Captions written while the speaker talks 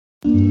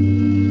Yeah.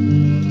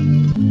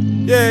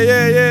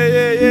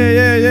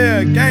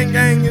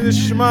 Gang in this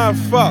shit,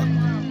 fuck.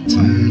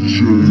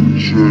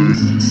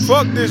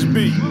 Fuck this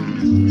beat.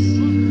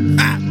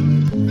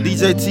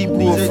 DJ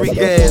T-Boy, freak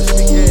ass.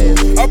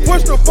 I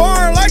push the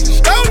foreign like it's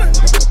stolen.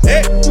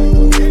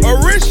 A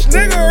rich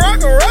nigga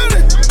rock around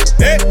it.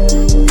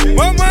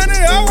 My money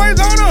always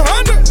on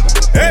 100.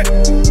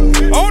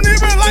 Don't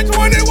even like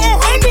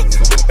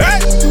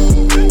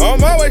 2100.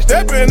 I'm always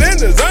stepping in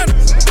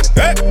designers.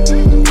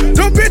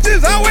 Them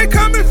bitches always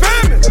coming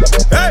family.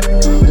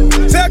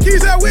 Tell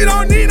Keys that we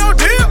don't need no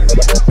deal.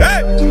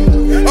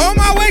 On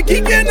my way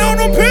geeking on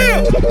them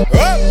pills.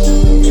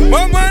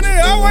 My money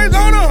always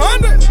on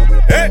 100.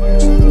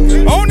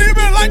 Don't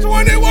even like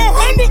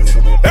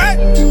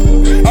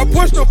 2100. I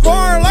push the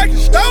foreign like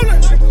it's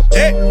stolen.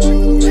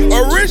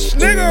 A rich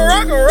nigga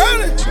rock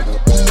around it.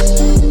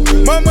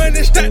 My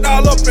money stacked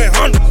all up in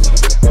hundreds.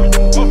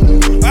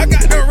 I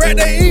got the rat,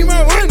 they eat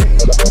my money.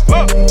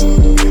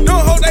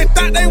 Don't hope they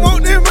thought they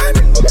want their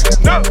money.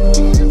 No,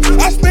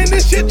 I spend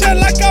this shit just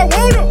like I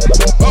want them.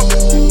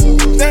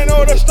 Stand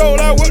on the stove,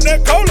 I whip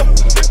that cola.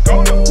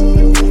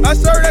 I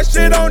serve that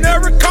shit on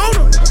every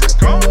corner.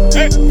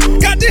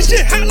 Got this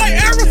shit hot like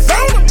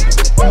Arizona.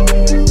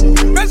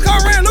 Mexico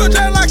ran look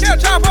just like El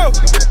Chapo.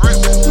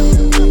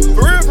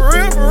 For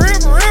real,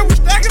 we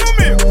stacking them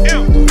in.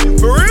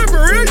 For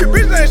real, you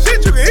bitch ain't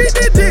shit, you can eat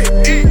this dick.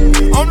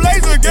 I'm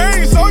laser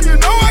gang, so you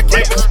know I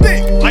keep a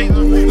stick.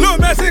 Little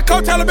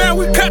Mexico, Taliban,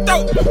 we cut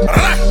though.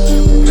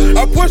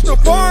 I push the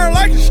foreign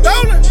like it's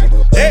stolen.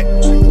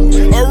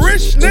 A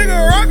rich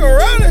nigga rock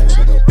around it.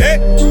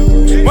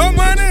 My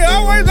money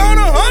always on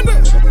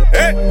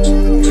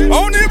 100.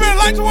 Don't even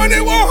like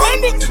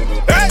 2100.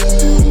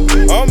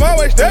 I'm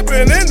always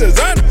stepping in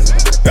designers.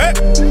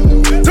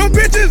 Them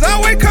bitches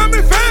always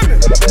coming family.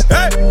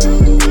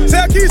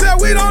 Tell Keys that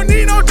we don't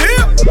need no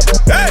deal.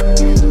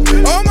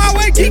 On my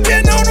way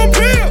geeking on them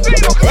pills.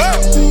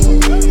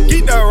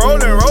 Keep that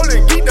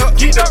rolling, keep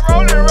that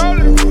rolling.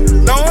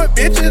 Throwing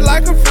bitches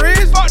like a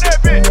fridge. Fuck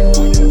that bitch.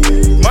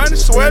 Money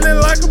swelling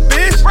like a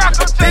bitch.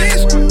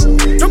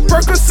 Them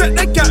Percocet,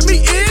 they got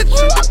me itch.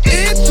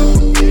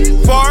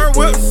 Foreign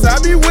whips, I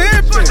be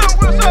whipping.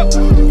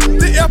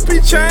 The FP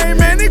chain,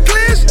 man, it clear.